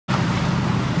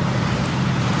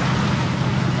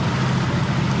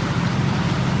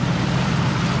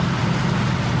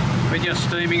just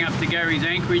steaming up to Gary's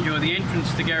Anchorage, or the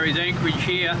entrance to Gary's Anchorage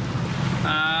here.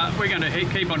 We're going to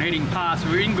keep on heading past.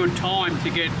 We're in good time to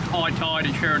get high tide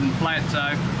at Sheridan Flat,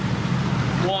 so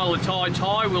while the tide's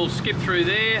high we'll skip through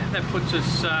there. That puts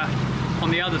us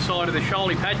on the other side of the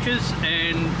shoaly patches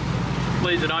and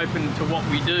leaves it open to what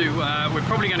we do. We're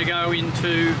probably going to go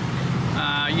into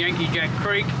Yankee Jack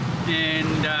Creek,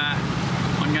 and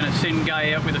I'm going to send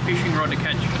Gay out with a fishing rod to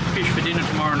catch fish for dinner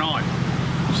tomorrow night.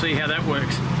 We'll see how that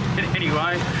works.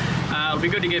 Anyway, it'll be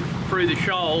good to get through the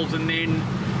shoals and then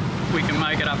we can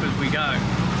make it up as we go.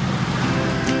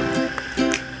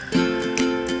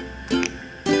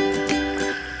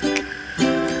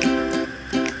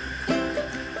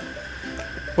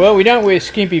 Well, we don't wear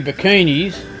skimpy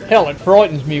bikinis. Hell, it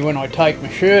frightens me when I take my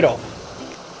shirt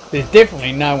off. There's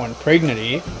definitely no one pregnant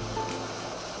here.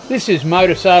 This is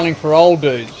motor sailing for old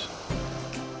dudes.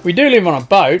 We do live on a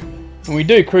boat, and we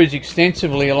do cruise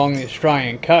extensively along the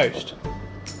Australian coast.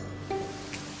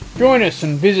 Join us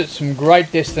and visit some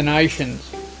great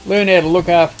destinations. Learn how to look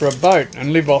after a boat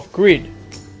and live off grid.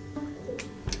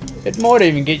 It might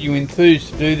even get you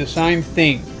enthused to do the same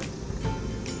thing.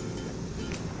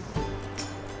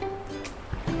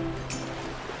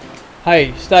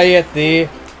 Hey, stay out there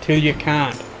till you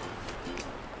can't.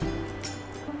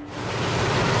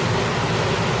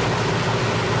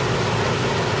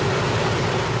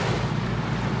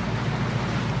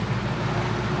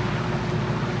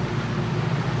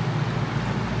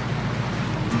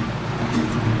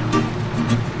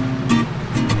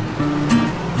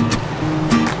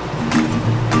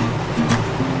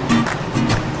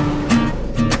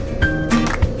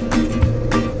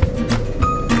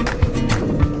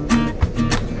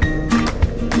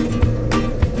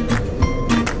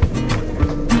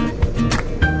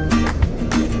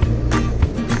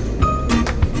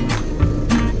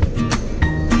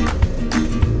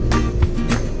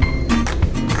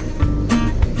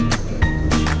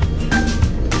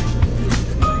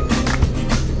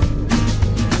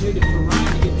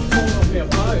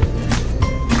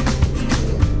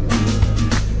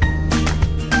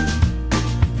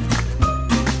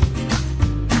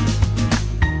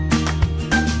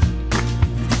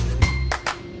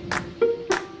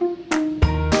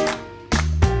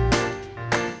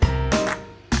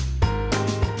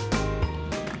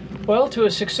 Well, to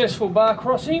a successful bar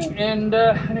crossing and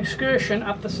an excursion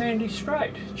up the Sandy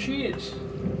Strait. Cheers.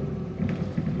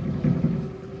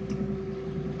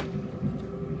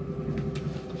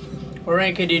 We're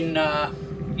anchored in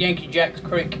Yankee Jack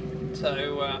Creek,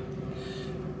 so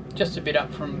just a bit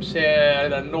up from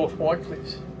North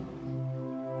Whitecliffs.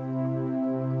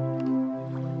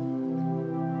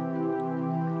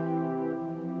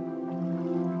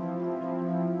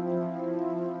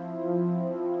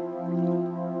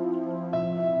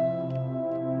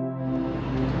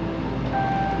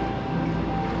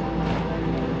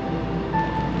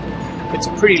 It's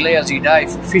a pretty lousy day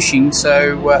for fishing,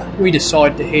 so we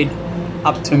decide to head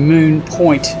up to Moon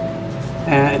Point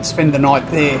and spend the night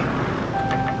there.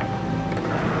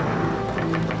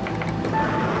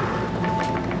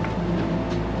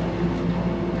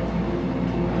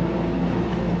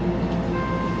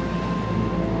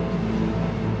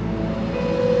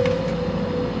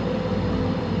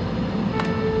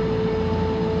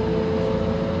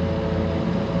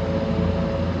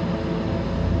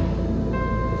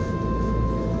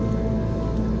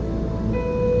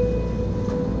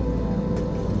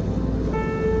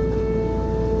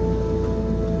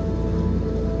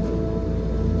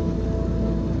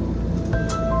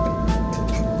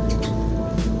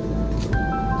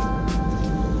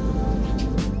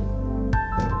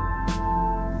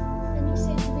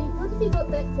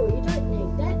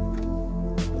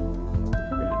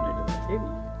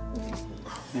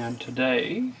 And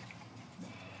today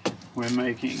we're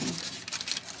making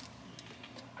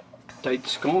date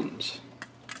scones.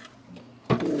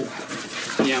 Oh,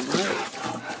 yum, right?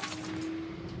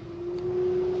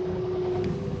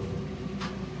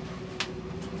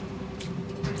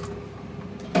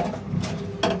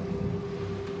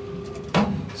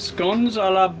 Scones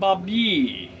à la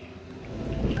Barbie.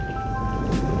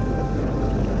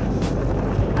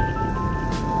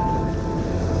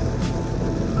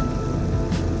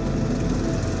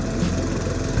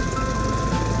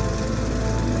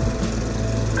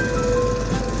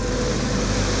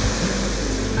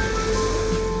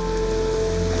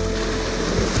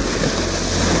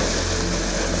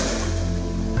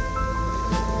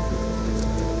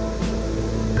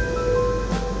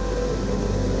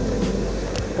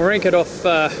 We're anchored off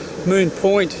Moon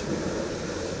Point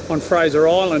on Fraser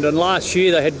Island, and last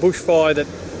year they had bushfire that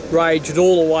raged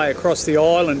all the way across the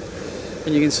island.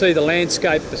 and you can see the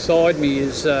landscape beside me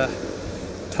is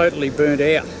totally burnt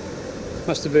out.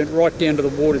 Must have burnt right down to the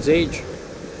water's edge.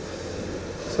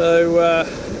 So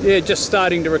yeah, just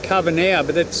starting to recover now,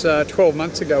 but that's 12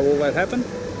 months ago all that happened.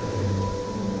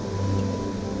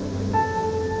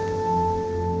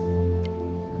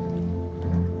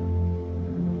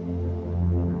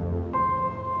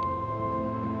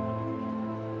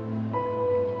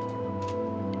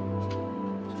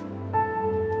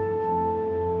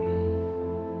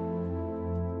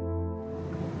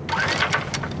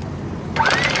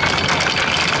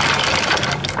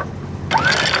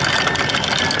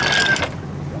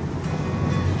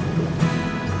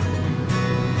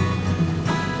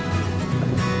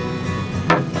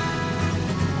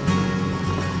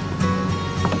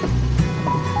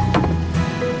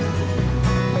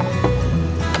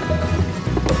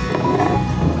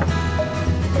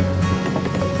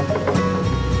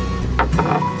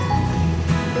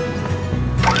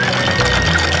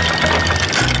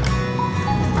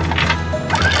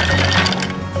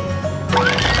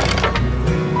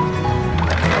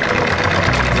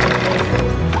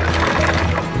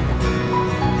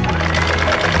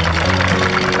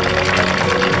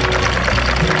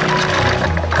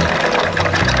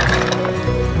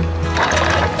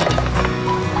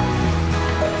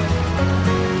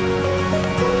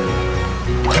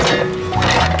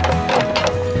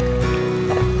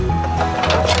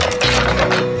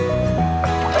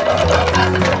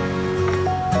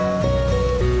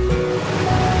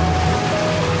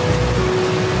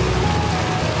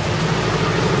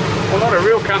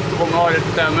 Comfortable night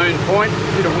at Moon Point.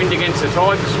 Bit of wind against the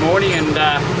tide this morning and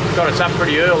got us up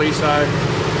pretty early, so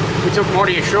we took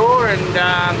Moddy ashore and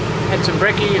had some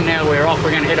brekkie, and now we're off.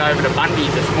 We're going to head over to Bundy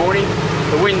this morning.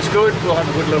 The wind's good, we'll have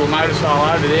a good little motor sail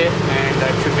over there and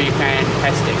it should be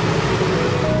fantastic.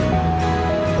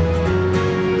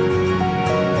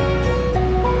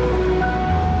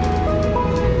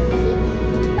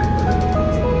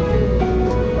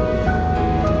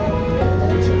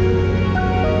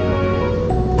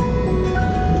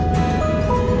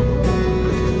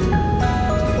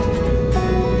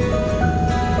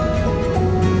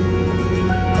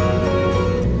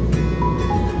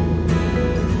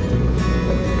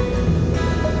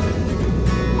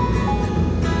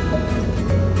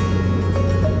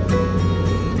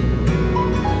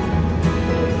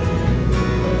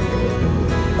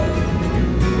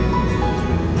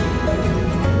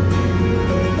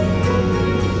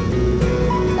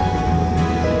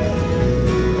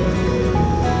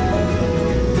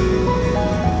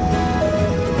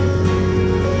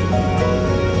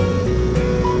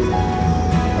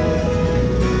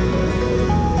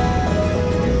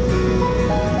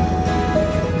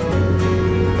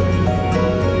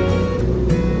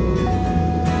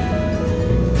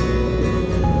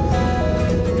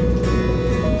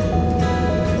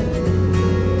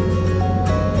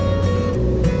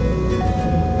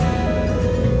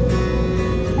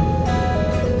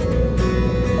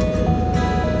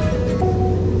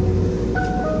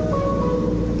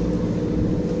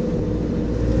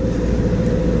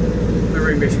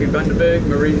 Bundaberg,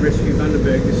 Marine Rescue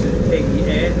Bundaberg. This is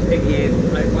Peggy-Anne, Peggy-Anne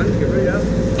 81, get rid of.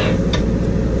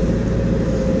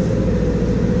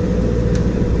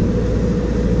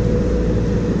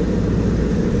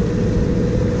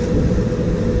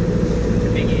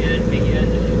 Peggy-Anne,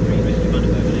 this is Marine Rescue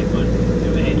Bundaberg 81.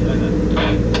 Overhead, over.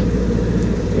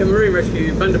 Yeah, Marine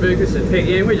Rescue Bundaberg, this is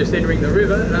Peggy-Anne. We're just entering the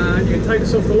river. You can take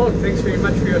us off the log. Thanks very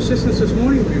much for your assistance this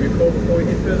morning. We'll give you a call before we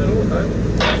head further north, over.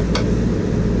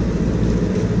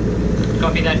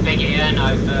 Copy that, Peggy-Anne.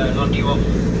 I've logged you off.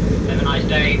 Have a nice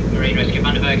day. Marine Rescue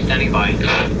Bundaberg standing by.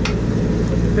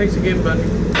 Thanks again, Bundy.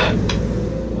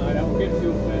 I'll get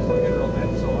fuel first. I'll get it on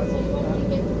that side.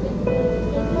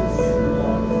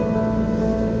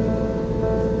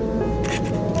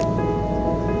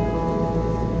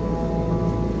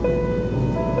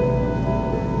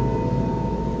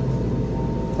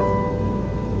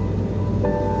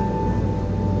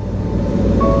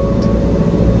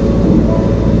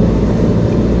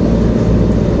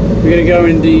 We're going to go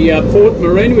in the Port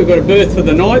Marina. We've got a berth for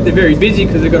the night. They're very busy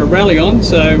because they've got a rally on,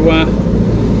 so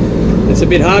it's a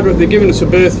bit hard, but they're giving us a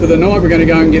berth for the night. We're going to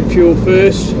go and get fuel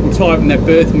first. We'll tie up in that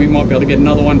berth and we might be able to get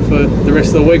another one for the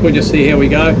rest of the week. We'll just see how we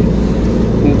go.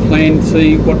 We'll plan to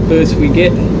see what berths we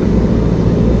get.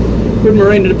 Good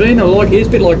marina to be in. I like it. It's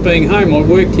a bit like being home. I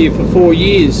worked here for 4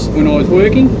 years when I was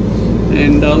working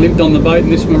and I lived on the boat in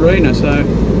this marina, so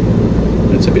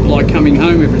it's a bit like coming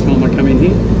home every time I come in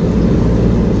here.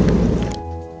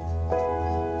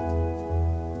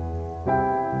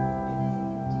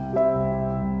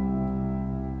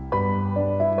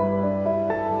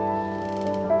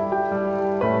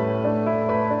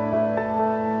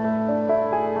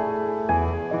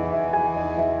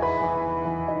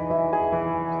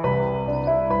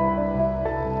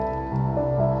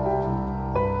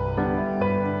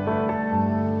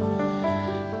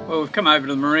 I've come over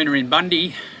to the marina in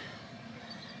Bundy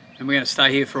and we're going to stay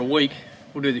here for a week.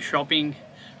 We'll do the shopping.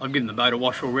 I've given the boat a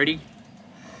wash already.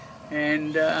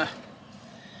 And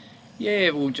yeah,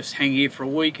 we'll just hang here for a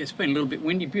week. It's been a little bit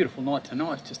windy, beautiful night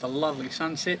tonight. It's just a lovely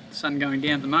sunset, sun going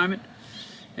down at the moment.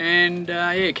 And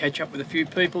yeah, catch up with a few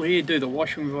people here, do the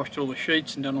washing. We've washed all the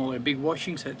sheets and done all our big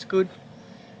washing, so that's good.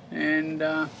 And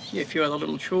yeah, a few other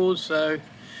little chores. So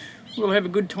we'll have a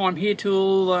good time here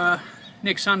till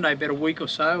next Sunday, about a week or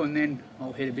so, and then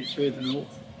I'll head a bit further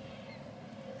north.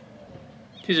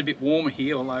 It is a bit warmer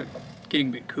here, although getting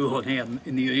a bit cooler now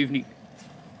in the evening.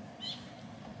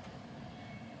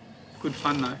 Good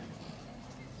fun though.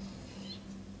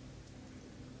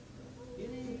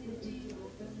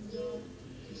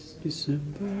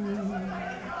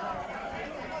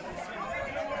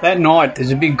 That night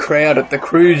there's a big crowd at the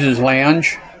Cruisers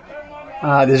Lounge.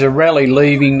 There's a rally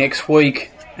leaving next week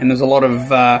and there's a lot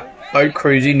of boat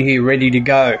crews in here ready to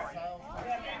go.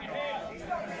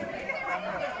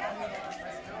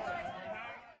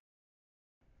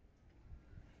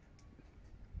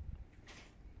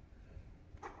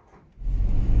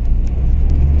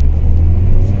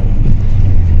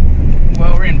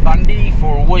 Well, we're in Bundy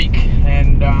for a week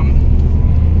and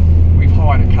we've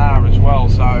hired a car as well,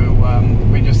 so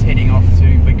we're just heading off to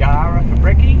Bagara for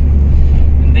brekkie,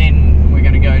 and then we're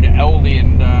going to go to Aldi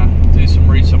and do some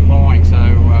resupplying. So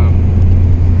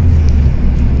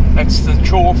that's the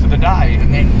chore for the day.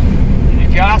 And then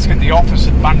if you ask at the office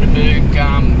at Bundaberg,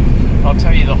 I'll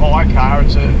tell you the hire car.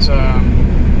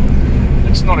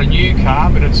 It's not a new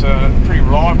car, but it's a pretty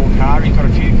reliable car. You've got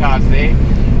a few cars there,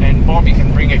 and Bobby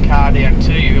can bring a car down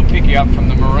to you. He'll pick you up from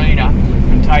the marina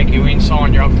and take you in,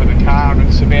 sign you up for the car, and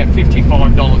it's about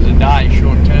 $55 a day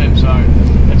short term, so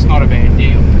it's not a bad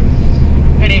deal.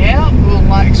 Anyhow,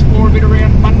 we'll explore a bit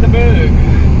around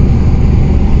Bundaberg.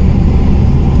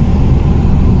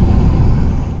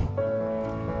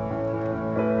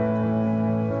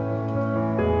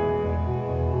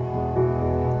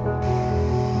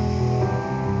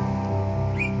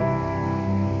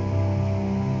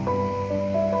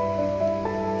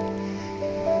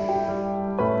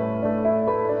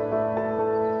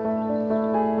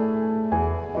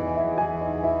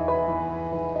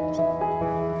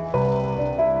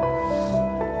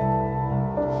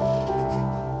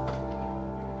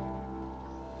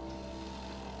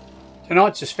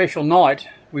 Tonight's a special night.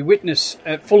 We witness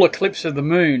a full eclipse of the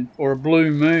moon, or a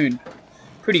blue moon.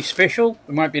 Pretty special.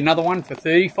 There won't be another one for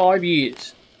 35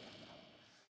 years.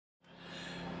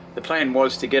 The plan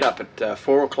was to get up at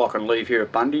 4 o'clock and leave here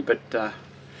at Bundy, but it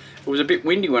was a bit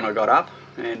windy when I got up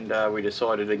and we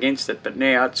decided against it. But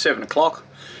now it's 7 o'clock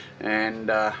and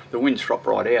the wind's dropped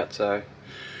right out, so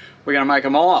we're going to make a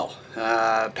mile.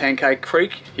 Pancake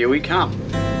Creek, here we come.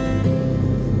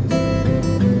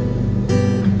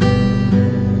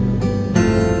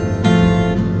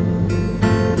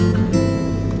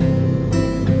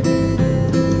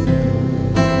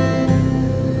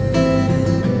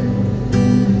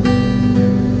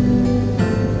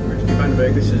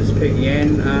 This is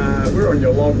Peggy-Anne. We're on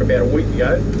your log about a week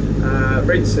ago.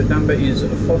 Registered number is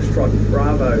Foxtrot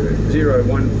Bravo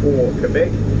 014 Quebec,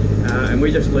 and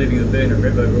we're just leaving the Burnett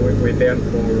River. We're down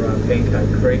for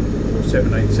Pancake Creek, or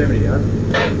 1770.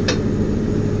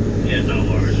 Yeah, no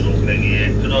worries at all,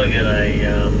 Peggy-Anne. Could I get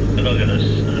a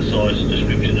size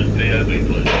description of POV,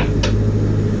 please?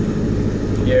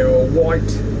 Yeah, a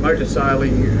white motor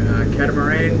sailing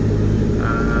catamaran.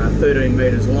 13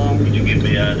 metres long. Could you give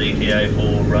me an ETA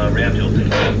for round hill?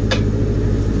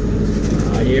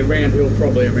 Yeah, round hill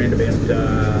probably around about,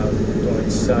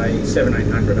 I'd say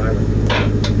 1700 over.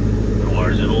 No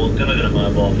worries at all. Can I get a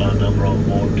mobile phone number on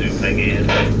board to Peggy-Anne?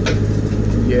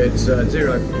 Yeah, it's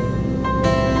 0.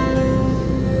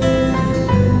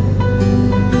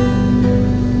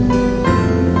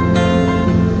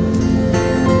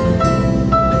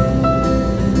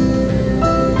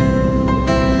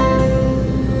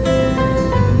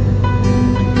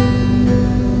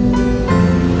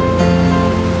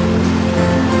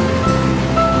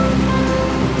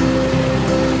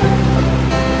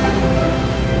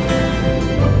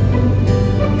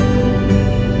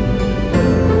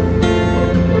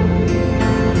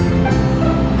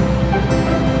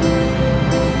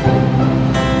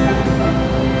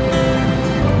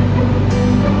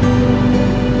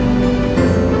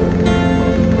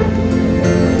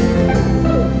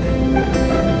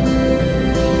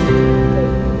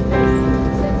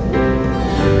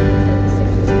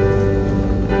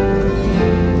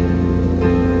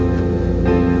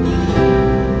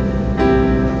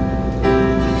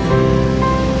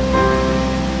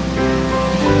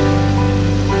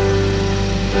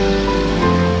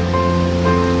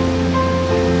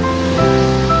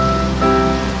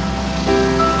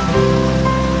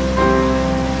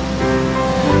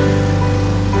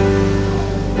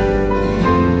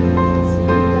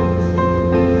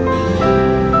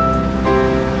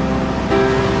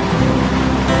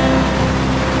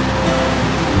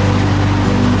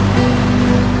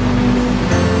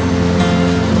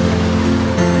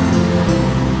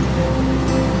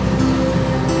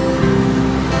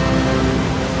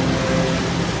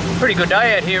 pretty good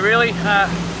day out here really.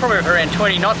 Probably around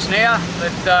 20 knots now,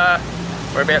 but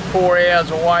we're about 4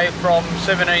 hours away from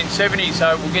 1770,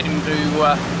 so we'll get into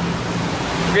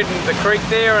the creek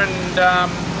there and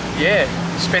yeah,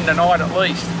 spend the night at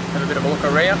least. Have a bit of a look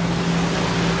around.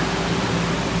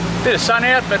 Bit of sun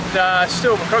out, but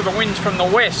still, because the wind's from the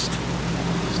west,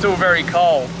 still very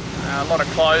cold. A lot of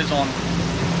clothes on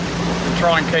to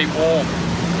try and keep warm.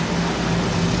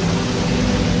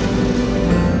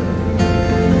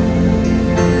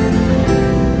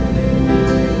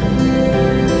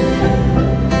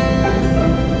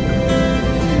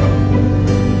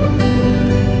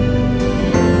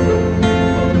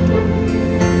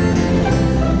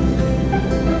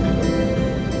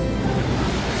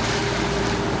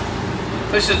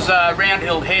 This is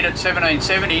Roundhill Head at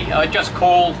 1770. I just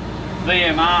called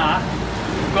VMR.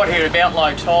 Got here about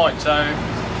low tide, so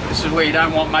this is where you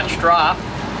don't want much draft.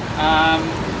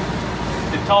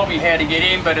 They've told me how to get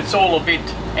in, but it's all a bit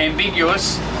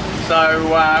ambiguous,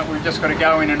 so we've just got to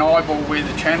go in and eyeball where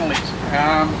the channel is.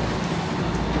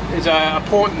 There's a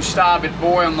port and starboard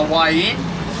buoy on the way in,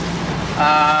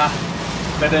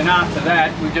 but then after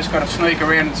that we've just got to sneak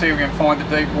around and see if we can find the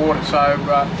deep water. So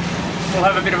we'll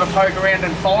have a bit of a poke around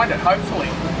and find it, hopefully,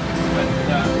 but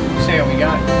we'll see how we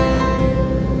go.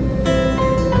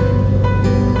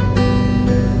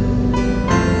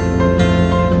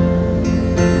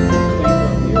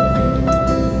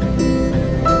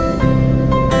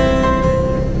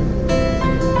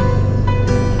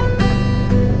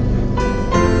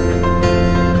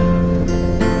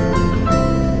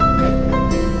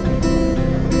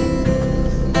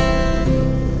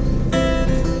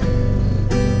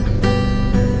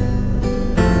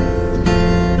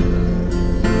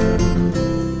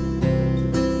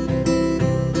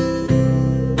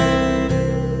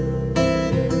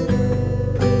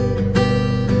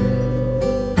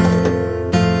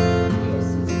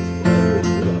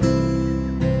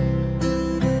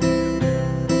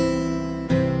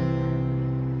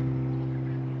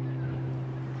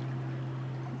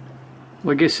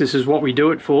 Well, I guess this is what we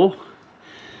do it for.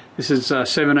 This is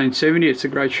 1770. It's a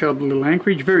great sheltered little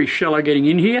anchorage. Very shallow getting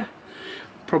in here.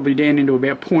 Probably down into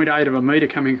about 0.8 of a metre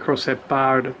coming across that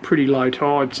bar at a pretty low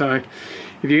tide. So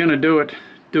if you're going to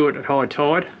do it at high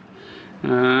tide.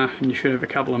 And you should have a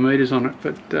couple of metres on it.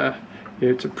 But yeah,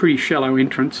 it's a pretty shallow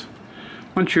entrance.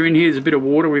 Once you're in here, there's a bit of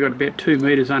water. We've got about 2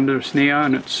 metres under us now,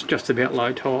 and it's just about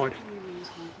low tide.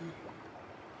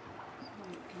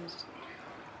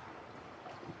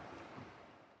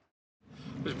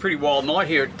 It was a pretty wild night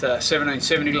here at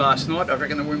 1770 last night. I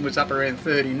reckon the wind was up around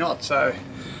 30 knots, so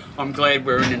I'm glad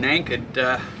we're in and anchored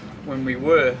when we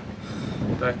were.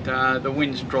 But the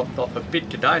wind's dropped off a bit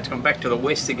today. It's gone back to the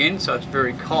west again, so it's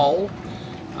very cold.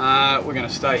 We're going to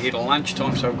stay here till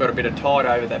lunchtime, so we've got a bit of tide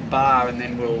over that bar, and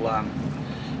then we'll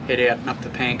head out and up to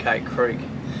Pancake Creek.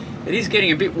 It is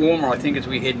getting a bit warmer, I think, as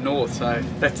we head north, so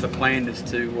that's the plan, is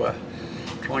to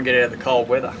try and get out of the cold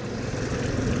weather.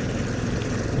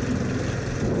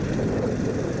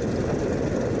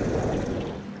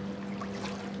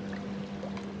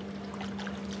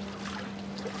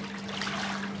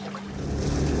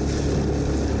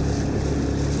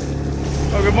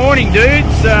 Well, good morning,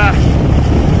 dudes.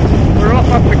 We're off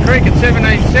up the creek at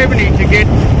 1770 to get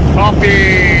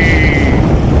coffee.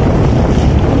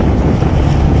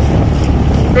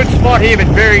 Good spot here, but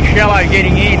very shallow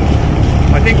getting in.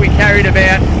 I think we carried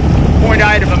about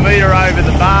 0.8 of a metre over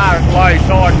the bar at low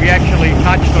tide. We actually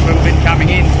touched a little bit coming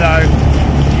in, so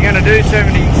if you're going to do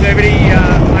 1770,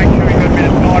 make sure you've got a bit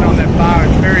of tide on that bar.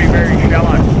 It's very, very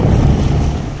shallow.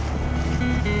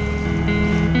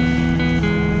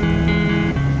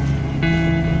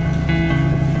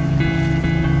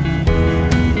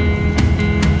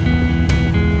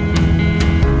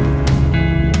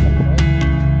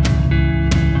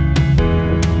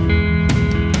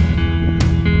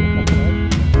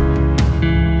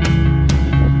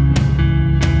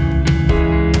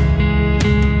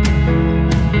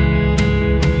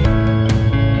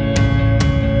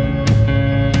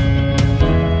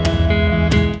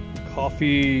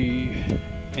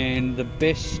 And the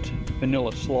best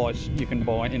vanilla slice you can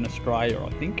buy in Australia,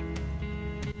 I think.